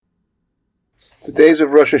The days of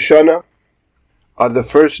Rosh HaShanah are the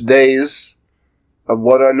first days of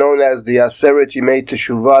what are known as the aseret, yemei,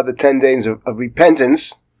 teshuva, the 10 days of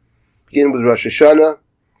repentance. Begin with Rosh HaShanah,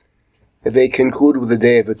 and they conclude with the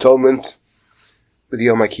Day of Atonement, with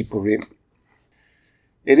Yom Kippurim.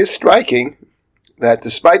 It is striking that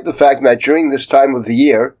despite the fact that during this time of the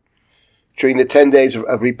year, during the 10 days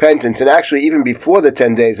of repentance, and actually even before the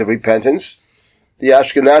 10 days of repentance, the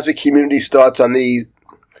Ashkenazi community starts on the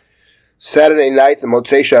Saturday night, the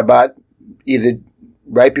Motzei Shabbat, either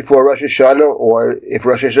right before Rosh Hashanah, or if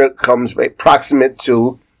Rosh Hashanah comes very proximate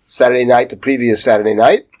to Saturday night, the previous Saturday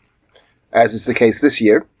night, as is the case this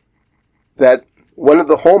year, that one of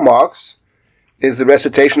the hallmarks is the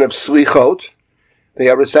recitation of selichot. They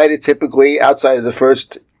are recited typically outside of the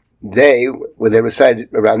first day, where they're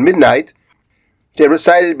recited around midnight. They're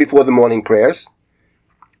recited before the morning prayers.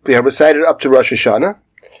 They are recited up to Rosh Hashanah.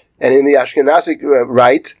 And in the Ashkenazi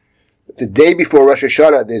rite, the day before Rosh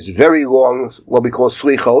Hashanah, there's very long, what we call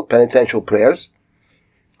selichot, penitential prayers.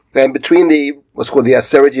 And between what's called the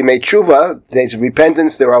aseret, yemei, teshuva, days of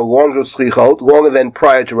repentance, there are longer selichot, longer than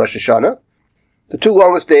prior to Rosh Hashanah. The two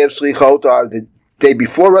longest days of selichot are the day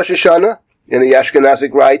before Rosh Hashanah, in the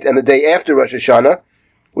Ashkenazic rite, and the day after Rosh Hashanah,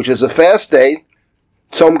 which is a fast day,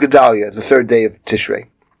 Tzom Gedalia, the third day of Tishrei.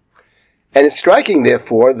 And it's striking,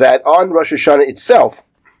 therefore, that on Rosh Hashanah itself,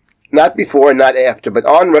 not before and not after, but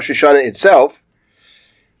on Rosh Hashanah itself,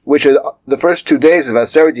 which are the first 2 days of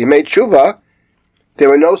aseret, yemei, teshuva,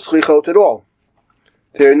 there are no selichot at all.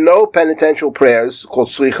 There are no penitential prayers called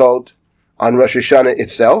selichot on Rosh Hashanah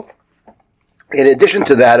itself. In addition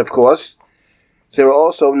to that, of course, there are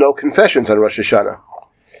also no confessions on Rosh Hashanah.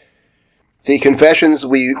 The confessions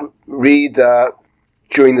we read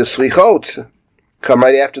during the selichot come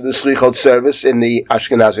right after the selichot service in the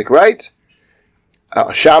Ashkenazic rite.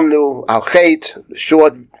 Shamnu, al-chet, the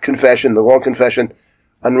short confession, the long confession.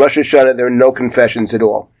 On Rosh Hashanah, there are no confessions at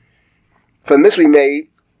all. From this, we may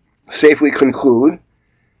safely conclude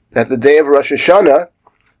that the day of Rosh Hashanah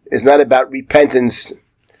is not about repentance,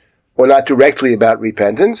 or not directly about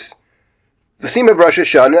repentance. The theme of Rosh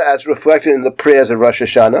Hashanah, as reflected in the prayers of Rosh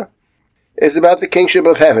Hashanah, is about the kingship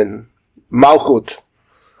of heaven, Malchut,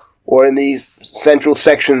 or in the central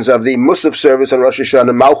sections of the Musaf service on Rosh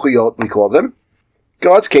Hashanah, Malchuyot, we call them,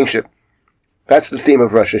 God's kingship. That's the theme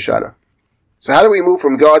of Rosh Hashanah. So how do we move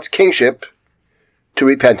from God's kingship to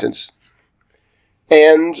repentance?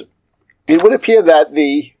 And it would appear that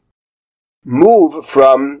the move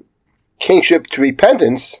from kingship to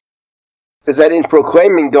repentance is that in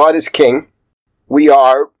proclaiming God as king, we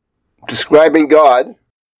are describing God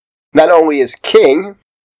not only as king,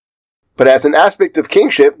 but as an aspect of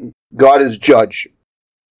kingship, God is judge.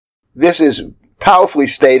 This is powerfully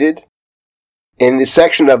stated in the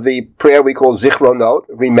section of the prayer we call zichronot,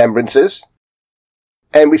 remembrances,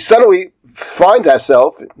 and we suddenly find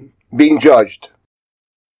ourselves being judged.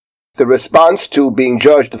 The response to being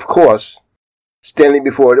judged, of course, standing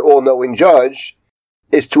before an all-knowing judge,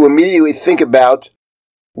 is to immediately think about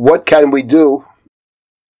what can we do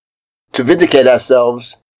to vindicate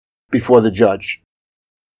ourselves before the judge.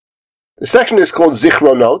 The section is called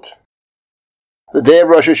zichronot. The day of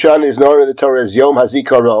Rosh Hashanah is known in the Torah as Yom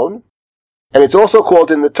HaZikaron, and it's also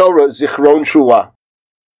called in the Torah Zichron Shua.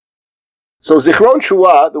 So Zichron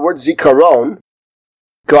Shua, the word Zikaron,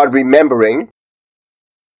 God remembering,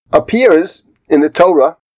 appears in the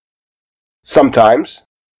Torah sometimes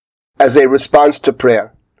as a response to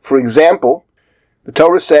prayer. For example, the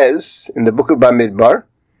Torah says in the book of Bamidbar,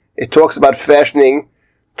 it talks about fashioning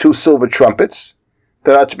 2 silver trumpets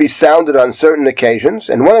that are to be sounded on certain occasions,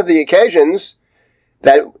 and one of the occasions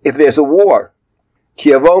that if there's a war,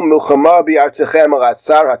 Ki yavo milchama bi'artechem al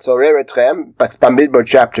atzar hatzorer etchem, that's Bamidbar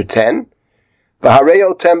chapter 10,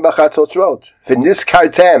 v'hareyotem b'chatzotzrot,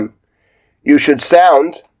 v'niskartem, you should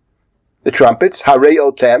sound the trumpets,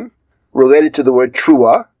 hareyotem, related to the word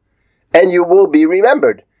trua, and you will be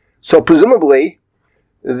remembered. So presumably,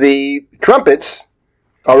 the trumpets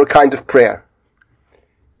are a kind of prayer.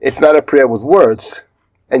 It's not a prayer with words.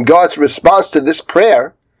 And God's response to this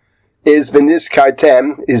prayer is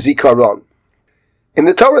v'niskartem, is zikaron. In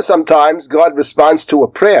the Torah sometimes God responds to a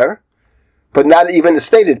prayer, but not even a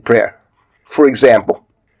stated prayer. For example,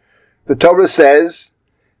 the Torah says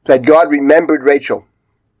that God remembered Rachel.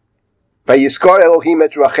 Vayiskar Elohim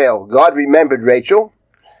et Rachel. God remembered Rachel.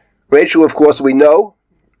 Rachel, of course, we know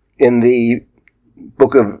in the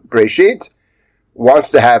book of Breshit, wants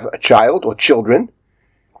to have a child or children.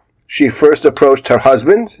 She first approached her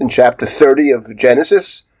husband in chapter 30 of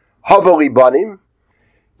Genesis. Havali banim,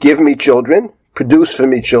 give me children, produce for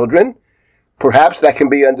me children. Perhaps that can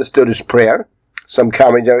be understood as prayer. Some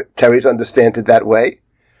commentaries understand it that way.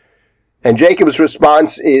 And Jacob's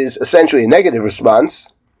response is essentially a negative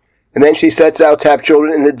response. And then she sets out to have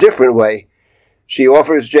children in a different way. She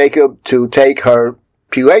offers Jacob to take her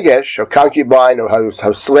pilegesh, her concubine, or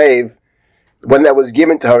her slave, one that was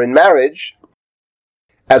given to her in marriage,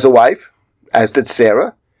 as a wife, as did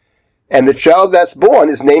Sarah. And the child that's born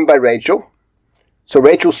is named by Rachel. So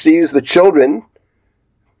Rachel sees the children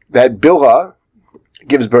that Bilhah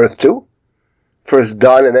gives birth to, first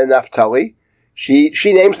Dan and then Naphtali. She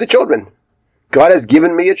names the children. God has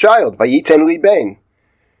given me a child. Vayiten li bein.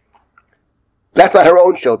 That's not her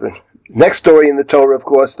own children. Next story in the Torah, of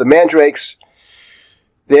course, the mandrakes.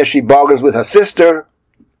 There she bargains with her sister,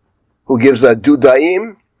 who gives her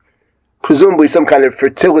dudaim, presumably some kind of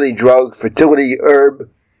fertility drug, fertility herb.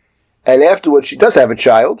 And afterwards, she does have a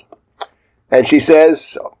child. And she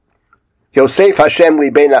says, Yosef Hashem li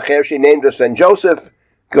bein acher, she named her son Joseph.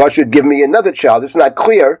 God should give me another child. It's not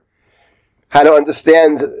clear how to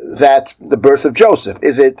understand that, the birth of Joseph.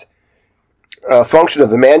 Is it a function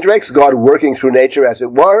of the mandrakes, God working through nature as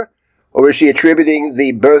it were? Or is she attributing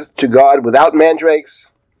the birth to God without mandrakes?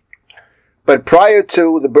 But prior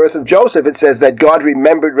to the birth of Joseph, it says that God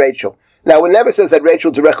remembered Rachel. Now, it never says that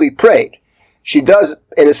Rachel directly prayed. She does,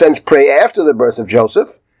 in a sense, pray after the birth of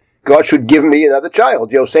Joseph. God should give me another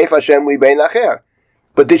child. Yosef Hashem li bein acher.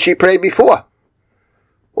 But did she pray before?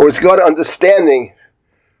 Or is God understanding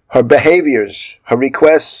her behaviors, her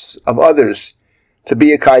requests of others to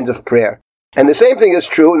be a kind of prayer? And the same thing is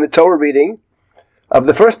true in the Torah reading of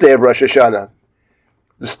the first day of Rosh HaShanah.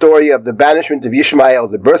 The story of the banishment of Yishmael,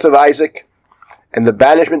 the birth of Isaac, and the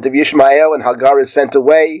banishment of Yishmael, and Hagar is sent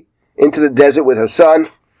away into the desert with her son,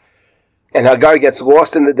 and Hagar gets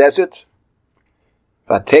lost in the desert.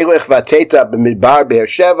 Vatelech vateta b'midbar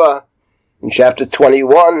Beersheva, in chapter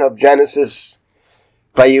 21 of Genesis.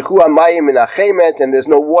 Vayichu hamayim min hachemet, and there's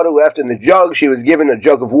no water left in the jug. She was given a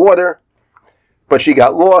jug of water, but she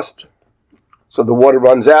got lost, so the water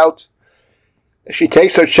runs out. She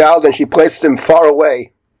takes her child and she places him far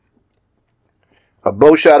away, a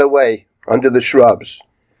bow shot away, under the shrubs.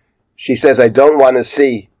 She says, I don't want to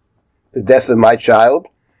see the death of my child.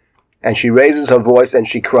 And she raises her voice and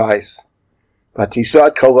she cries.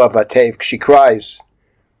 Vatisat kol vatev, she cries.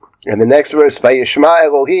 And the next verse, Vayishma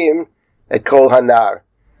Elohim et kol hanar,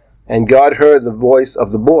 and God heard the voice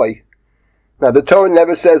of the boy. Now the Torah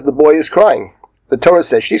never says the boy is crying. The Torah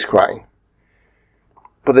says she's crying.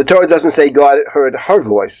 But the Torah doesn't say God heard her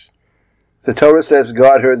voice. The Torah says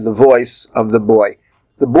God heard the voice of the boy.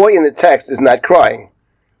 The boy in the text is not crying.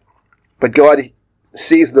 But God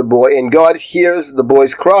sees the boy, and God hears the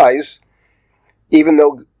boy's cries, even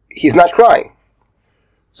though he's not crying.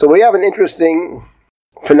 So we have an interesting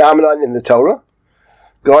phenomenon in the Torah.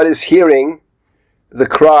 God is hearing the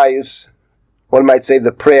cries, one might say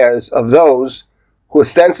the prayers, of those who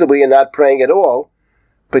ostensibly are not praying at all,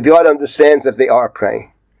 but God understands that they are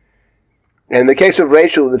praying. And in the case of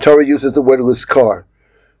Rachel, the Torah uses the word liskar.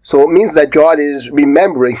 So it means that God is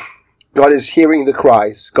remembering, God is hearing the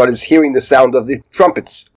cries, God is hearing the sound of the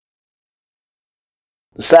trumpets.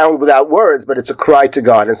 The sound without words, but it's a cry to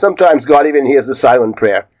God. And sometimes God even hears the silent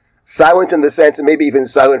prayer. Silent in the sense, and maybe even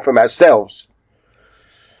silent from ourselves.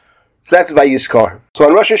 So that's Vayiskar. So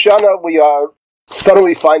on Rosh Hashanah, we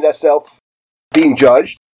suddenly find ourselves being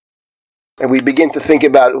judged. And we begin to think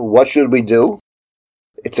about what should we do.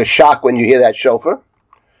 It's a shock when you hear that shofar.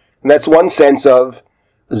 And that's one sense of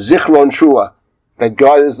Zichron Trua, that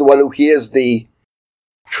God is the one who hears the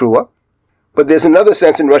Trua. But there's another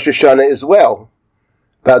sense in Rosh Hashanah as well,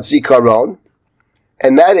 about Zikaron,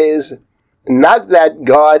 and that is not that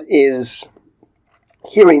God is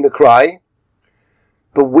hearing the cry,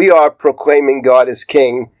 but we are proclaiming God as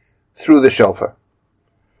King through the shofar.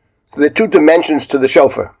 So there are two dimensions to the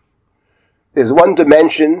shofar. There's one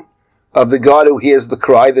dimension of the God who hears the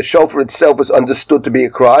cry. The shofar itself is understood to be a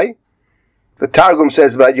cry. The Targum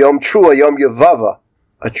says about Yom Trua, Yom Yevava.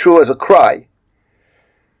 A trua is a cry.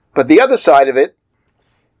 But the other side of it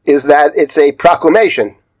is that it's a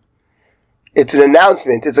proclamation. It's an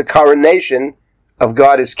announcement. It's a coronation of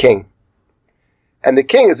God as King. And the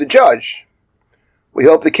King is a judge. We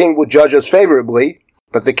hope the King will judge us favorably,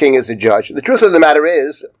 but the King is a judge. The truth of the matter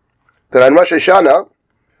is that on Rosh Hashanah,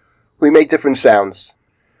 we make different sounds.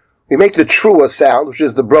 We make the trua sound, which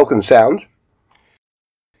is the broken sound.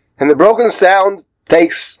 And the broken sound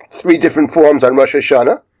takes three different forms on Rosh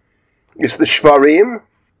Hashanah. It's the shvarim,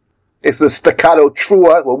 it's the staccato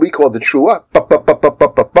trua, what we call the trua,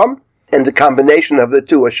 and the combination of the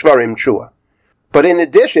two, a shvarim trua. But in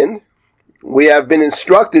addition, we have been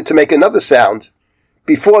instructed to make another sound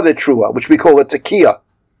before the trua, which we call a tekiah.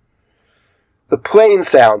 the plain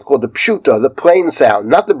sound, called the pshuta, the plain sound,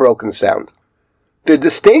 not the broken sound. The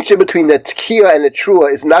distinction between the tekiah and the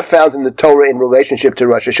trua is not found in the Torah in relationship to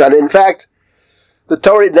Rosh Hashanah. In fact, the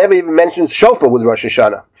Torah never even mentions shofar with Rosh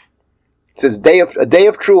Hashanah. It says a day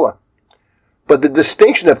of trua. But the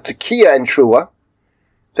distinction of tekiah and trua,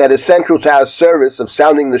 that is central to our service of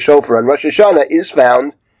sounding the shofar on Rosh Hashanah, is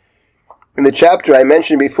found in the chapter I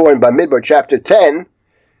mentioned before in Bamidbar, chapter 10.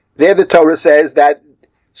 There the Torah says that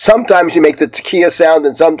sometimes you make the tekiah sound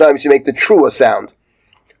and sometimes you make the trua sound.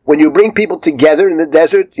 When you bring people together in the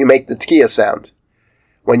desert, you make the tekiah sound.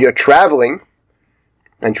 When you're traveling,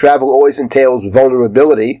 and travel always entails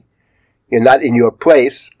vulnerability, you're not in your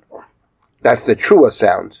place, that's the trua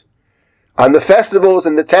sound. On the festivals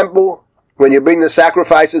in the temple, when you bring the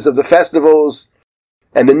sacrifices of the festivals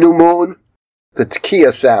and the new moon, the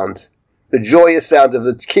tekiah sound, the joyous sound of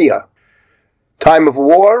the tekiah. Time of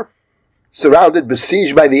war, surrounded,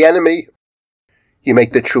 besieged by the enemy, you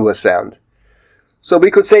make the trua sound. So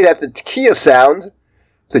we could say that the tekiah sound,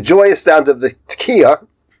 the joyous sound of the tekiah,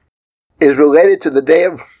 is related to the day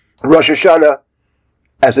of Rosh Hashanah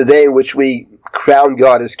as the day in which we crown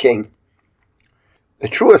God as King. The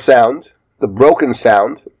trua sound, the broken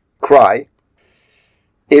sound, cry,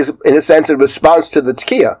 is in a sense a response to the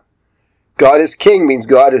tekiah. God is King means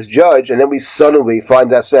God is judge, and then we suddenly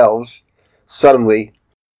find ourselves,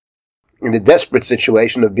 in a desperate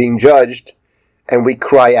situation of being judged, and we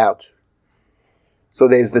cry out. So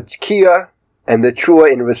there's the tekiah and the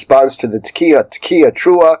trua in response to the tekiah,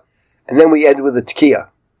 trua, and then we end with the tekiah,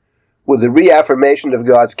 with the reaffirmation of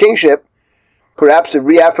God's kingship, perhaps a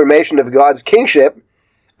reaffirmation of God's kingship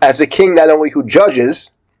as a king not only who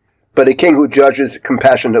judges, but a king who judges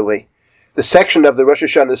compassionately. The section of the Rosh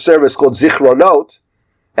Hashanah service called Zichronot,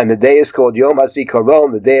 and the day is called Yom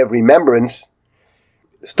HaZikaron, the day of remembrance,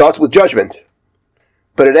 starts with judgment,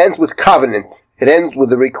 but it ends with covenant. It ends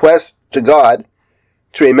with a request to God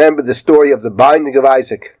to remember the story of the binding of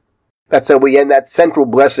Isaac. That's how we end that central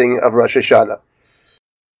blessing of Rosh Hashanah.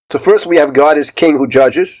 So first we have God as King who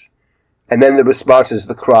judges, and then the response is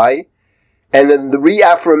the cry, and then the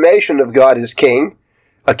reaffirmation of God as King,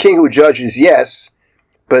 a King who judges, yes,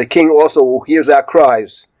 but a King also who hears our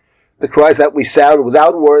cries, the cries that we sound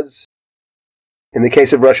without words, in the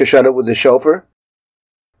case of Rosh Hashanah with the shofar,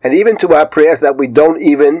 and even to our prayers that we don't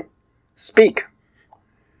even speak.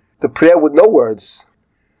 The prayer with no words.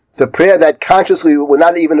 The prayer that consciously we're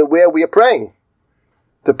not even aware we are praying.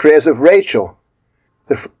 The prayers of Rachel.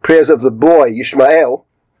 The prayers of the boy, Yishmael,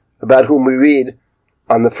 about whom we read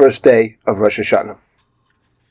on the first day of Rosh Hashanah.